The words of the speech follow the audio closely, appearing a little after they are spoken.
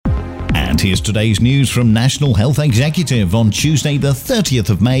And here's today's news from National Health Executive on Tuesday the 30th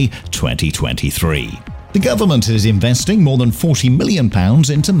of May 2023. The government is investing more than £40 million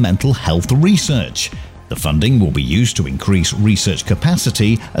into mental health research. The funding will be used to increase research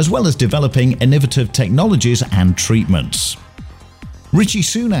capacity as well as developing innovative technologies and treatments. Rishi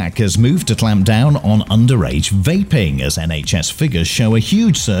Sunak has moved to clamp down on underage vaping as NHS figures show a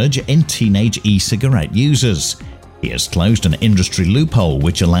huge surge in teenage e-cigarette users. He has closed an industry loophole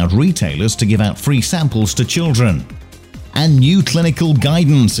which allowed retailers to give out free samples to children. And new clinical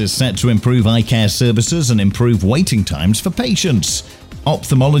guidance is set to improve eye care services and improve waiting times for patients.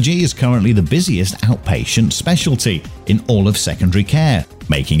 Ophthalmology is currently the busiest outpatient specialty in all of secondary care,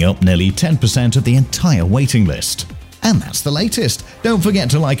 making up nearly 10% of the entire waiting list. And that's the latest. Don't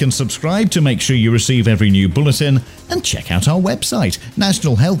forget to like and subscribe to make sure you receive every new bulletin, and check out our website,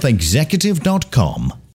 nationalhealthexecutive.com.